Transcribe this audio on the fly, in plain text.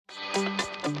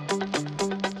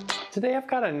Today I've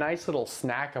got a nice little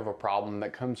snack of a problem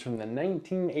that comes from the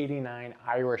 1989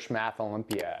 Irish Math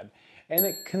Olympiad, and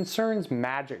it concerns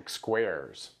magic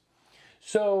squares.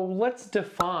 So let's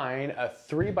define a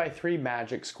 3 by 3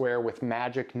 magic square with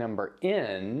magic number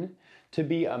n to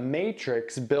be a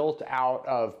matrix built out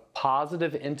of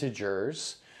positive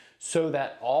integers so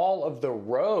that all of the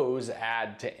rows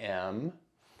add to m,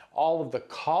 all of the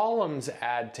columns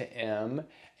add to m,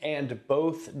 and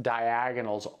both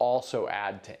diagonals also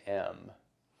add to m.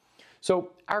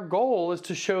 So our goal is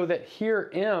to show that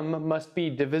here m must be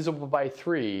divisible by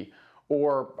 3,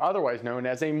 or otherwise known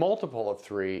as a multiple of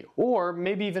 3, or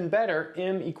maybe even better,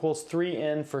 m equals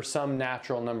 3n for some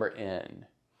natural number n.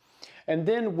 And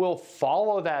then we'll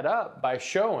follow that up by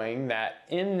showing that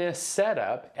in this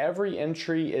setup, every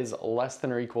entry is less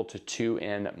than or equal to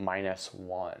 2n minus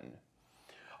 1.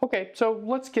 Okay, so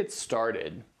let's get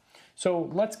started.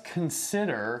 So let's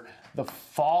consider the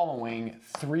following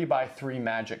 3 by 3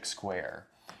 magic square.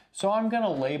 So I'm going to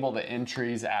label the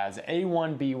entries as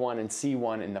A1, B1, and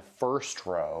C1 in the first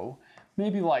row,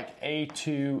 maybe like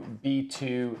A2,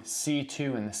 B2,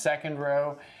 C2 in the second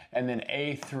row, and then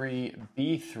A3,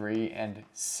 B3, and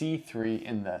C3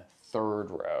 in the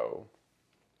third row.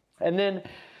 And then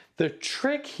the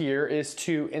trick here is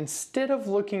to, instead of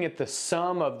looking at the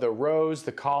sum of the rows,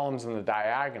 the columns, and the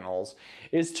diagonals,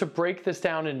 is to break this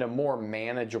down into more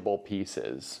manageable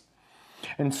pieces.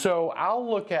 And so I'll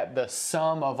look at the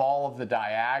sum of all of the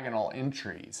diagonal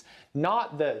entries,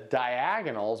 not the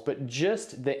diagonals, but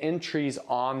just the entries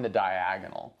on the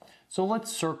diagonal. So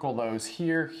let's circle those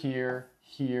here, here,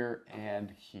 here,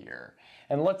 and here.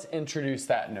 And let's introduce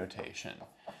that notation.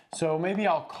 So maybe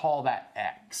I'll call that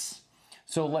x.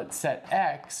 So let's set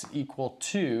x equal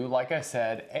to, like I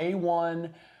said,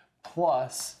 a1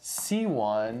 plus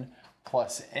c1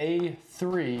 plus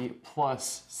a3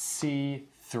 plus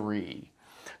c3.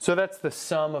 So that's the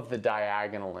sum of the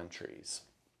diagonal entries.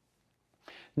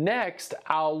 Next,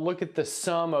 I'll look at the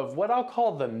sum of what I'll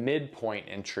call the midpoint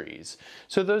entries.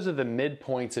 So those are the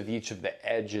midpoints of each of the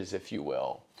edges, if you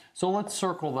will. So let's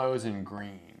circle those in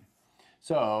green.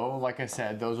 So, like I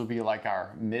said, those will be like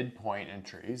our midpoint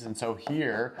entries. And so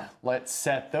here, let's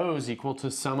set those equal to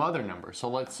some other number. So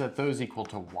let's set those equal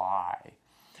to y.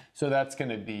 So that's going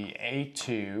to be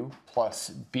a2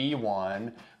 plus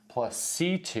b1 plus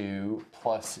c2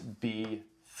 plus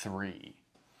b3.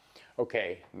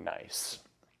 Okay, nice.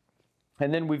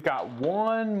 And then we've got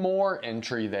one more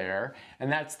entry there,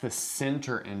 and that's the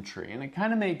center entry. And it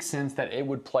kind of makes sense that it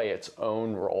would play its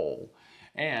own role.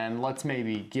 And let's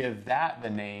maybe give that the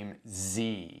name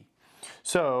z.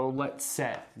 So let's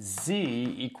set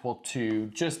z equal to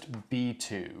just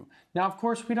b2. Now, of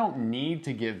course, we don't need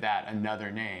to give that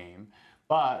another name,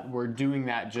 but we're doing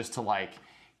that just to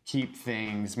keep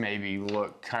things maybe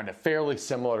look kind of fairly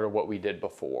similar to what we did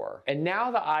before. And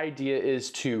now the idea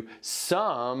is to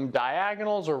sum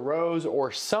diagonals or rows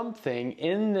or something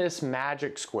in this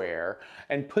magic square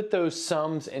and put those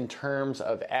sums in terms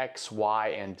of x, y,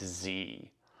 and z.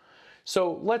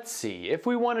 So let's see, if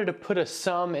we wanted to put a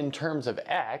sum in terms of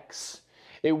x,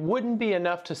 it wouldn't be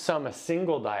enough to sum a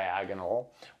single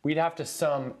diagonal. We'd have to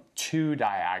sum two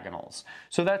diagonals.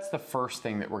 So that's the first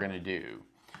thing that we're going to do.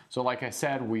 So like I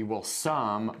said, we will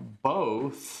sum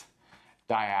both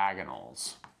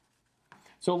diagonals.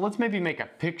 So let's maybe make a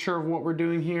picture of what we're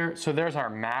doing here. So there's our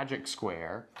magic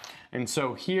square. And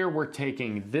so here we're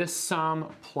taking this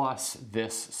sum plus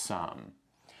this sum.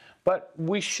 But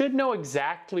we should know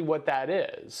exactly what that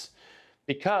is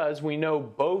because we know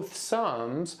both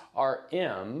sums are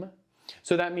m.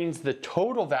 So that means the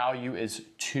total value is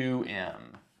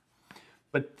 2m.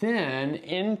 But then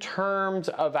in terms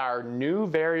of our new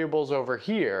variables over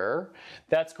here,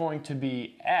 that's going to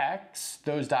be x,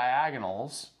 those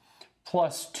diagonals,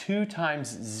 plus 2 times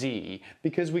z,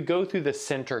 because we go through the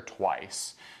center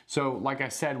twice. So like I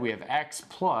said, we have x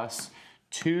plus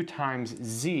 2 times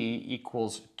z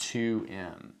equals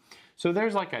 2m. So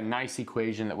there's like a nice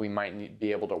equation that we might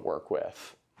be able to work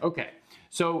with. Okay.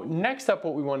 So next up,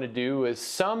 what we want to do is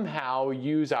somehow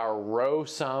use our row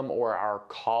sum or our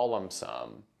column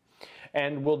sum.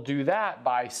 And we'll do that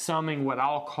by summing what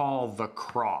I'll call the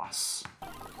cross.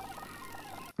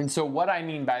 And so what I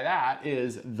mean by that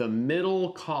is the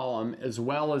middle column as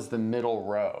well as the middle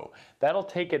row. That'll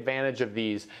take advantage of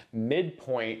these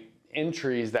midpoint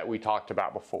entries that we talked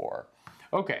about before.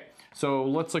 Okay, so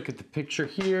let's look at the picture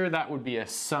here. That would be a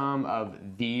sum of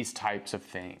these types of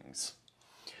things.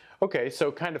 Okay,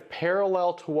 so kind of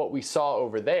parallel to what we saw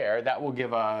over there, that will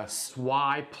give us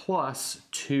y plus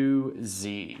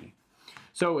 2z.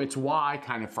 So it's y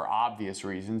kind of for obvious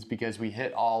reasons because we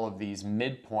hit all of these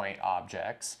midpoint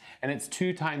objects, and it's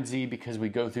 2 times z because we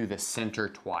go through the center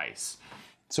twice.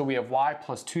 So we have y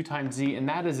plus 2 times z, and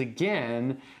that is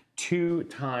again 2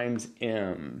 times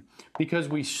m because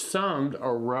we summed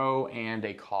a row and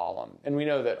a column. And we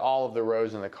know that all of the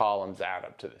rows and the columns add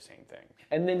up to the same thing.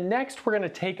 And then next we're going to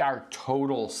take our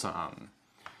total sum.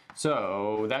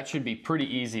 So that should be pretty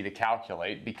easy to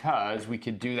calculate because we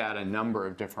could do that a number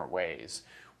of different ways.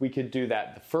 We could do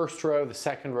that the first row, the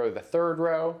second row, the third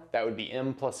row. That would be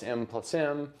m plus m plus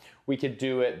m. We could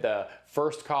do it the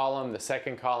first column, the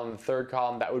second column, the third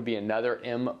column. That would be another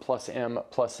m plus m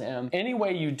plus m. Any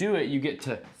way you do it, you get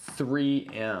to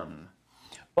 3m.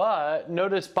 But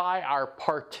notice by our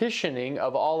partitioning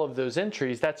of all of those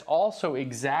entries, that's also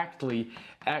exactly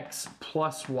x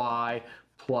plus y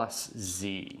plus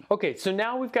z. Okay, so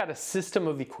now we've got a system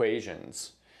of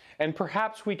equations. And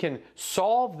perhaps we can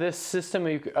solve this system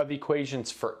of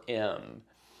equations for m.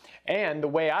 And the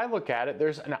way I look at it,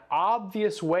 there's an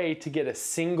obvious way to get a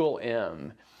single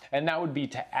m. And that would be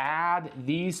to add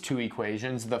these two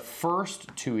equations, the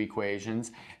first two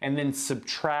equations, and then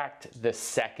subtract the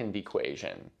second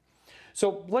equation.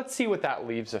 So let's see what that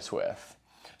leaves us with.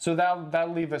 So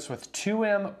that'll leave us with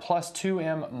 2m plus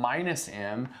 2m minus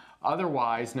m,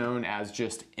 otherwise known as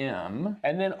just m.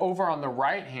 And then over on the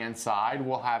right-hand side,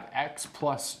 we'll have x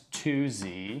plus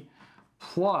 2z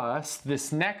plus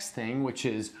this next thing, which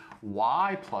is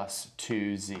y plus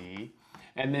 2z,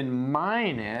 and then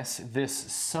minus this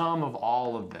sum of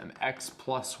all of them, x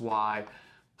plus y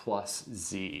plus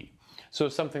z. So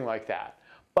something like that.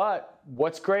 But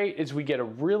what's great is we get a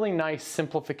really nice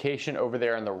simplification over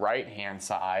there on the right-hand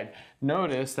side.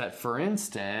 Notice that, for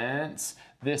instance,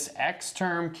 this x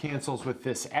term cancels with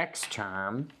this x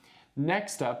term.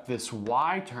 Next up, this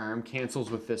y term cancels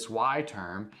with this y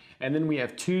term. And then we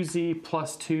have 2z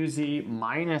plus 2z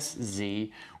minus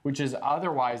z, which is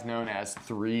otherwise known as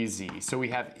 3z. So we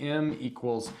have m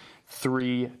equals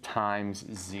 3 times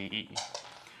z.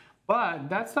 But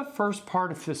that's the first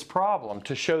part of this problem,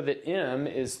 to show that m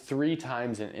is 3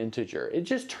 times an integer. It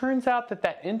just turns out that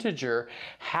that integer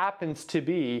happens to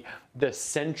be the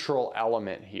central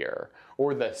element here,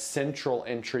 or the central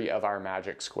entry of our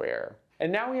magic square.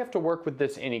 And now we have to work with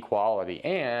this inequality,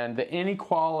 and the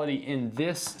inequality in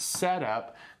this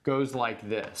setup goes like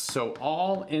this. So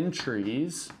all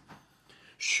entries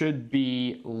should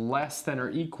be less than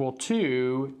or equal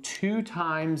to 2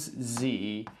 times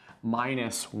z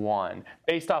minus 1,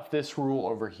 based off this rule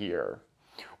over here.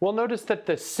 Well, notice that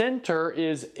the center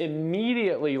is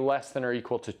immediately less than or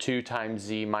equal to 2 times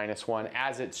z minus 1,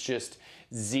 as it's just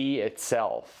z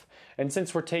itself. And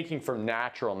since we're taking from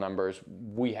natural numbers,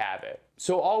 we have it.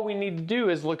 So all we need to do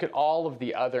is look at all of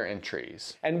the other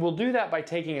entries. And we'll do that by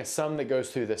taking a sum that goes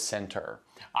through the center.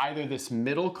 Either this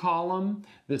middle column,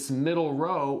 this middle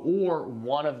row, or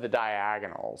one of the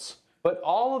diagonals. But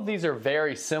all of these are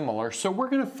very similar, so we're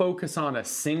going to focus on a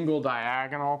single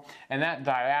diagonal, and that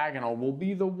diagonal will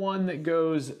be the one that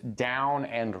goes down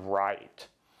and right.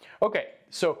 Okay,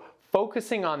 so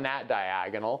focusing on that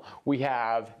diagonal, we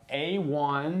have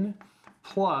a1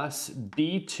 plus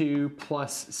b2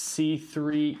 plus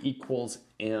c3 equals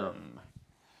m.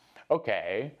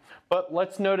 Okay, but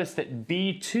let's notice that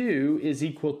b2 is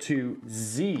equal to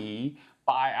z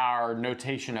by our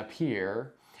notation up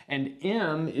here, and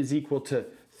m is equal to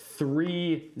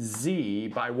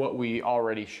 3z by what we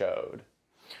already showed.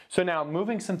 So now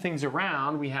moving some things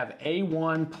around, we have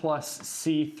a1 plus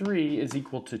c3 is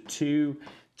equal to 2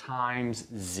 times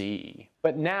z.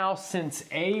 But now, since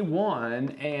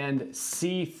a1 and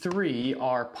c3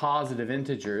 are positive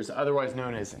integers, otherwise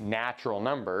known as natural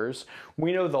numbers,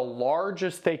 we know the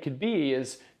largest they could be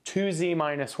is 2z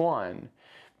minus 1.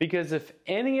 Because if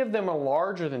any of them are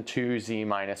larger than 2z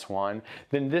minus 1,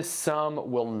 then this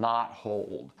sum will not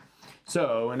hold.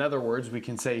 So, in other words, we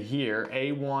can say here,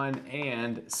 a1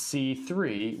 and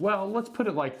c3, well, let's put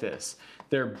it like this.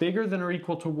 They're bigger than or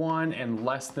equal to 1 and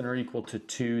less than or equal to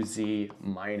 2z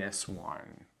minus 1.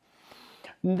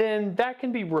 Then that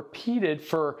can be repeated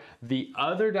for the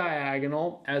other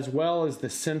diagonal as well as the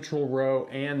central row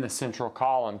and the central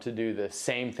column to do the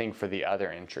same thing for the other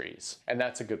entries. And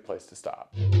that's a good place to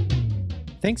stop.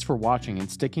 Thanks for watching and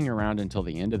sticking around until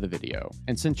the end of the video.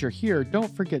 And since you're here,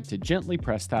 don't forget to gently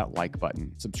press that like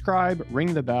button, subscribe,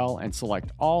 ring the bell, and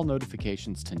select all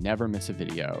notifications to never miss a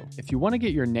video. If you want to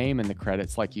get your name in the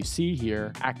credits like you see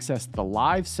here, access the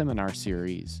live seminar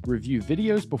series, review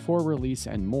videos before release,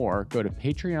 and more, go to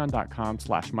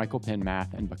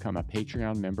patreon.com/michaelpennmath and become a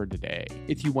Patreon member today.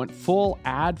 If you want full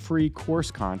ad-free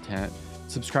course content,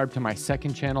 subscribe to my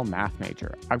second channel, Math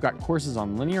Major. I've got courses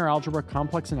on linear algebra,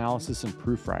 complex analysis, and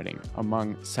proofwriting,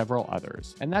 among several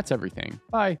others. And that's everything.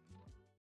 Bye.